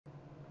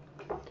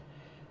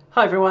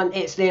Hi everyone,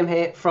 it's Liam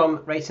here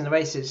from Rating the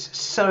Races.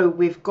 So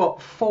we've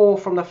got 4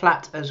 from the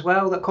flat as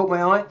well that caught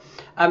my eye.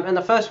 And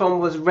the first one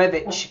was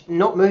Revic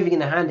not moving in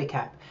the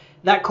handicap.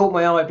 That caught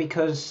my eye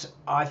because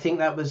I think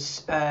that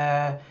was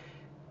not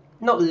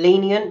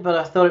lenient, but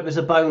I thought it was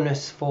a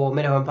bonus for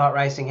Middleham Park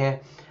Racing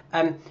here.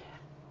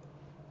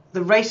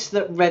 The race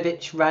that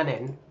Revic ran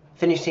in,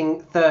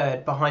 finishing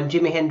 3rd behind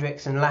Jimi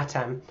Hendrix and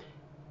Latam,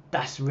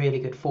 that's really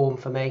good form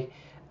for me.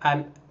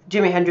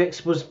 Jimi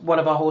Hendrix was one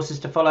of our horses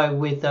to follow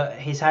with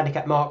his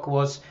handicap mark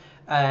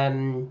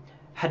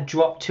had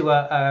dropped to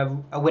a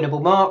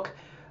winnable mark.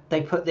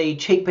 They put the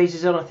cheek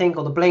pieces on, I think,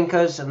 or the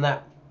blinkers, and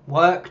that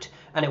worked,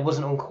 and it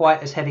wasn't on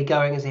quite as heavy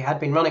going as he had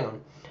been running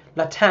on.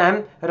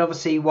 Latam had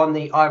obviously won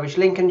the Irish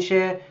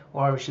Lincolnshire,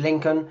 or Irish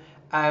Lincoln,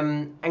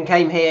 and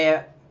came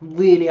here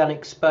really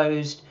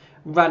unexposed,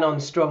 ran on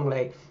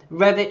strongly.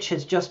 Revic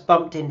has just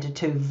bumped into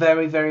 2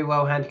 very, very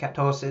well handicapped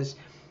horses.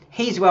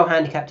 He's well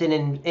handicapped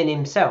in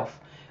himself.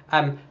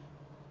 As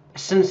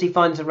soon as he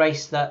finds a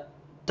race that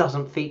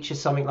doesn't feature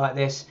something like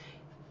this,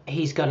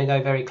 he's going to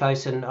go very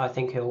close, and I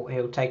think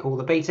he'll take all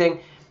the beating.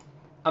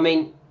 I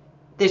mean,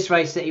 this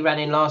race that he ran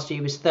in last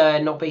year was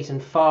 3rd, not beaten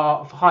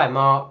far, off a higher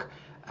mark.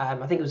 I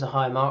think it was a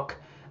higher mark.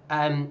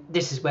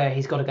 This is where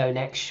he's got to go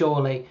next,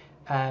 surely,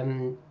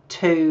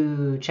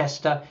 to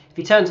Chester. If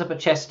he turns up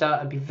at Chester,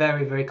 I'd be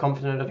very, very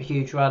confident of a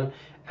huge run.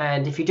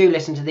 And if you do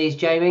listen to these,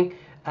 Jamie,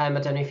 I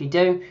don't know if you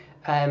do,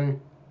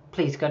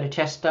 please go to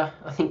Chester.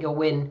 I think you'll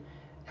win,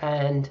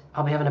 and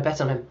I'll be having a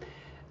bet on him.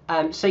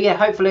 So yeah,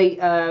 hopefully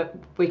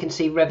we can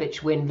see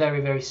Revic win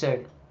very, very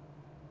soon.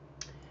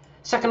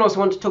 Second horse I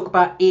want to talk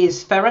about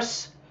is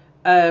Ferris.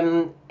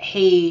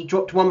 He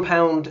dropped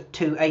 £1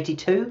 to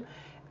 82,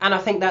 and I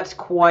think that's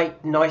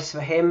quite nice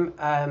for him.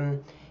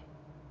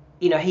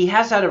 You know, he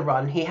has had a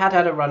run. He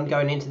had a run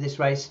going into this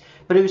race,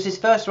 but it was his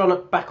first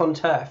run back on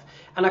turf.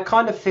 And I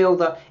kind of feel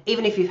that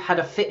even if you've had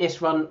a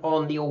fitness run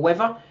on the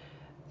all-weather,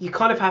 you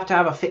kind of have to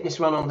have a fitness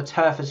run on the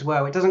turf as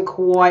well. It doesn't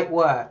quite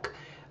work.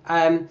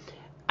 And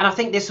I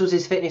think this was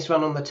his fitness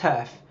run on the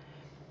turf.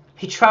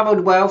 He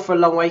travelled well for a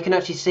long way. You can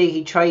actually see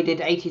he traded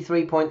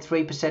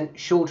 83.3%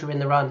 shorter in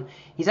the run.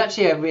 He's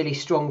actually a really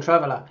strong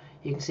traveller.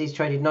 You can see he's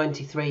traded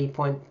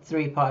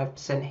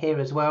 93.35% here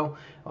as well.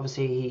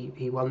 Obviously,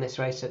 he won this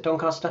race at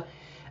Doncaster.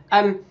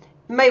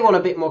 May want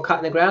a bit more cut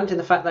in the ground in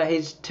the fact that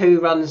his 2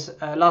 runs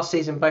last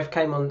season both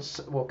came on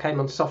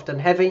soft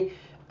and heavy.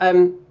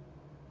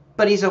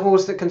 But he's a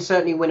horse that can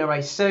certainly win a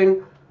race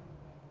soon.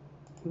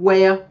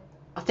 Where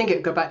I think it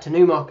would go back to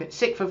Newmarket,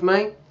 6th of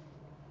May,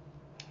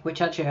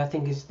 which actually I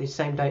think is the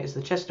same date as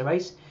the Chester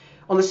race.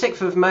 On the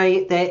 6th of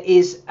May, there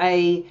is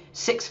a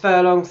 6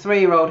 furlong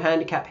 3-year-old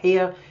handicap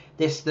here.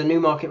 This the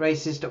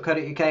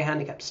newmarketraces.co.uk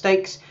handicap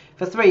stakes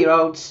for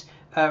 3-year-olds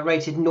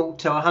rated 0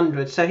 to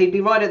 100. So he'd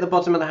be right at the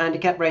bottom of the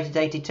handicap, rated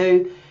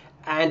 82,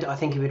 and I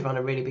think he would run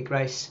a really big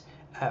race.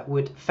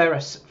 Would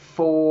Ferris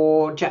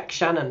for Jack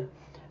Shannon.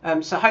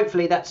 So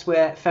hopefully that's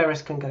where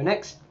Ferris can go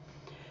next.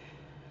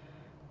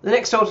 The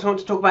next horse I want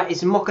to talk about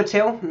is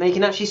Mokatill. Now you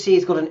can actually see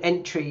he's got an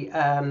entry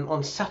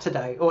on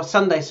Sunday,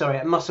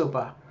 at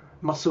Musselburgh.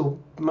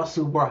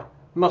 Musselburgh.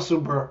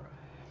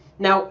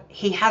 Now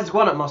he has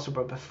won at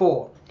Musselburgh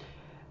before.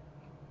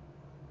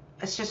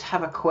 Let's just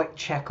have a quick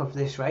check of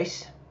this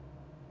race.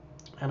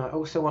 And I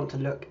also want to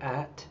look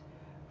at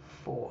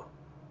for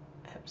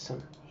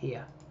Epsom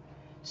here.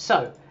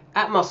 So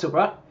at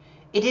Musselburgh,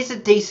 it is a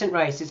decent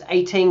race. It's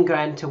 18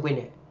 grand to win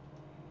it.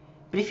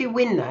 But if you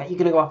win that, you're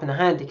going to go up in the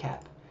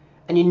handicap.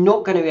 And you're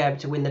not going to be able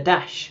to win the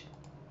dash.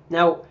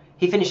 Now,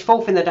 he finished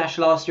 4th in the dash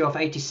last year off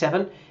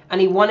 87. And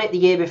he won it the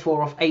year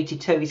before off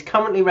 82. He's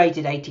currently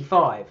rated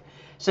 85.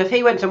 So if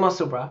he went to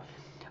Musselburgh,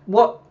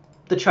 what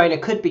the trainer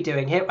could be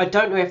doing here, I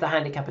don't know if the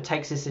handicapper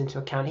takes this into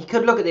account. He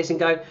could look at this and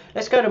go,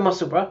 let's go to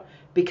Musselburgh.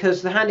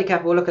 Because the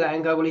handicapper will look at that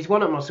and go, well, he's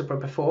won at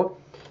Musselburgh before.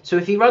 So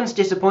if he runs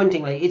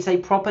disappointingly, it's a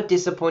proper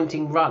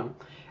disappointing run.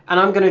 And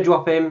I'm going to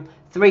drop him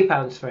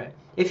 £3 for it.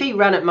 If he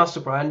ran at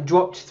Musselburgh and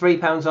dropped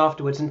 £3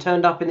 afterwards and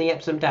turned up in the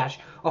Epsom dash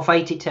off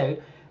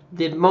 82,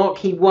 the mark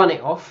he won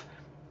it off,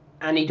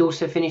 and he'd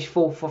also finished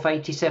 4th off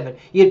 87,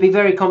 you'd be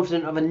very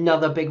confident of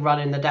another big run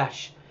in the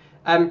dash.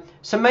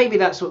 So maybe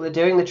that's what they're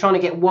doing. They're trying to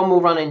get one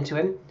more run into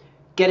him,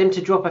 get him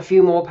to drop a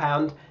few more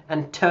pound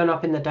and turn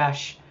up in the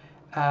dash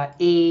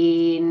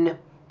on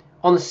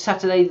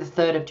Saturday the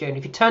 3rd of June.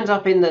 If he turns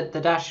up in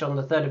the dash on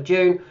the 3rd of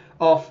June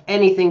off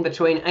anything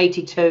between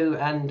 82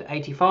 and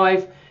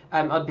 85,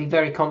 I'd be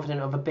very confident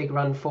of a big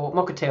run for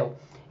Mokatill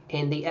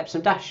in the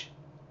Epsom dash.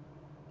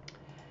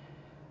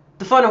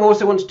 The final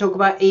horse I want to talk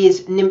about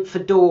is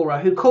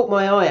Nymphadora, who caught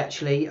my eye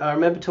actually. I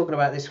remember talking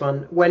about this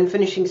one when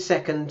finishing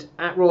 2nd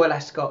at Royal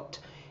Ascot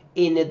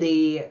in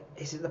the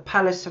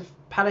Palace of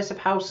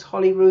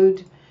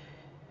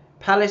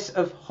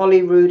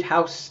Holyrood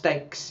House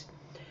Stakes.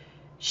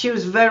 She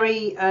was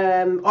very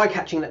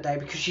eye-catching that day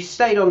because she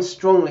stayed on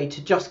strongly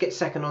to just get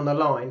 2nd on the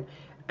line.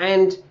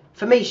 And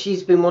for me,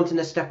 she's been wanting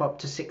to step up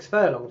to 6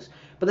 furlongs.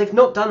 But they've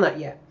not done that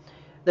yet.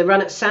 They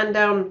ran at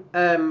Sandown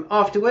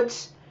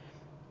afterwards.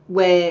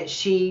 where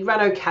she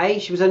ran okay.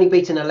 She was only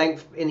beaten a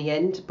length in the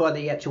end by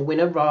the actual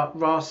winner,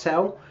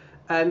 Racel,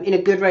 in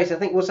a good race. I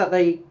think, was that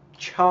the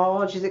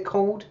Charge, is it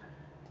called?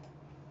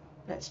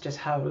 Let's just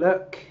have a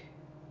look.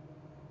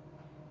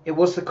 It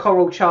was the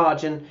Coral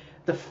Charge, and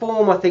the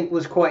form, I think,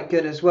 was quite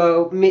good as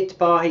well.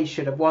 Mitbar, he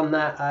should have won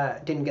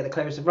that. Didn't get the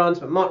clearest of runs,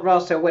 but Mark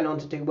Racel went on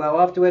to do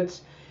well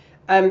afterwards.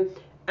 And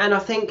I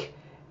think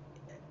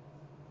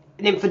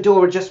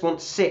Nymphadora just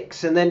wants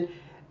 6. And then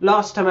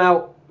last time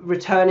out,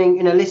 returning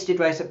in a listed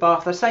race at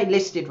Bath. I say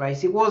listed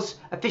race. It was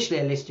officially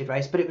a listed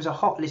race, but it was a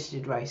hot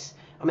listed race.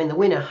 I mean, the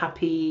winner,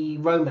 Happy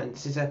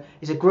Romance, is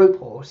a group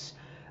horse.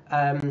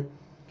 And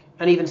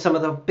even some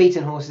of the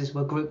beaten horses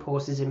were group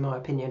horses, in my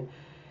opinion.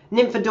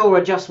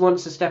 Nymphadora just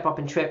wants to step up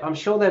and trip. I'm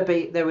sure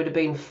they would have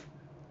been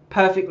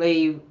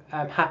perfectly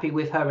happy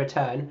with her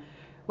return.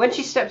 When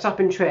she steps up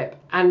in trip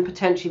and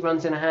potentially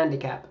runs in a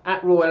handicap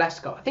at Royal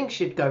Ascot, I think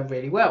she'd go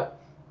really well.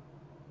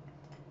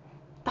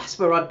 That's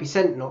where I'd be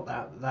sending,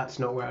 that's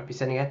not where I'd be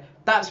sending her.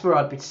 That's where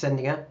I'd be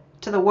sending her,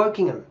 to the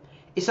Wokingham.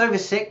 It's over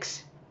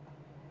 6.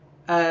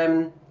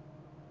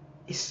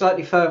 It's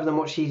slightly further than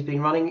what she's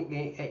been running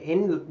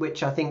in,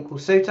 which I think will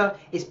suit her.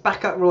 It's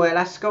back at Royal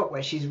Ascot,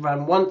 where she's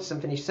run once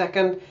and finished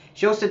 2nd.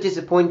 She also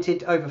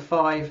disappointed over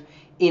 5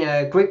 in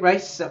a group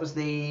race. That was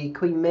the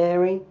Queen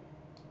Mary.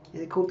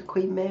 Is it called the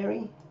Queen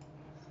Mary?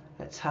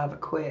 Let's have a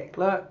quick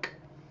look.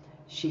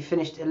 She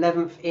finished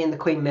 11th in the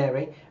Queen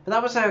Mary, but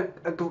that was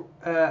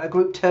a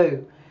Group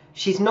 2.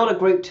 She's not a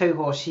Group 2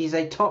 horse. She's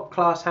a top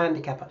class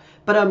handicapper,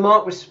 but her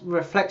mark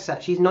reflects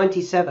that. She's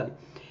 97.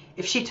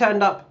 If she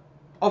turned up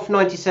off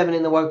 97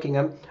 in the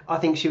Wokingham, I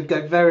think she would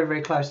go very,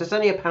 very close. That's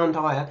only a pound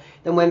higher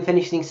than when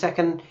finishing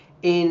 2nd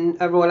in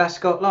a Royal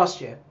Ascot last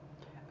year.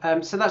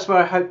 So that's where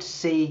I hope to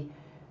see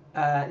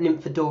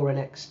Nymphadora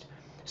next.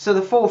 So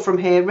the 4 from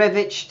here,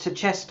 Revich to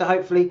Chester,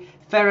 hopefully.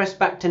 Ferris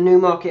back to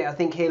Newmarket. I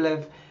think he'll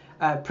have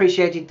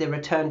appreciated the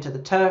return to the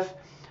turf.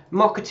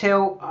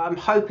 Mockatil, I'm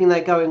hoping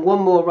they're going one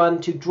more run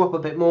to drop a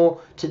bit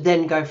more to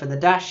then go for the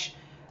dash.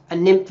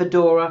 And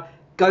Nymphadora,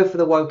 go for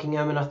the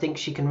Wokingham, and I think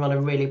she can run a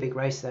really big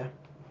race there.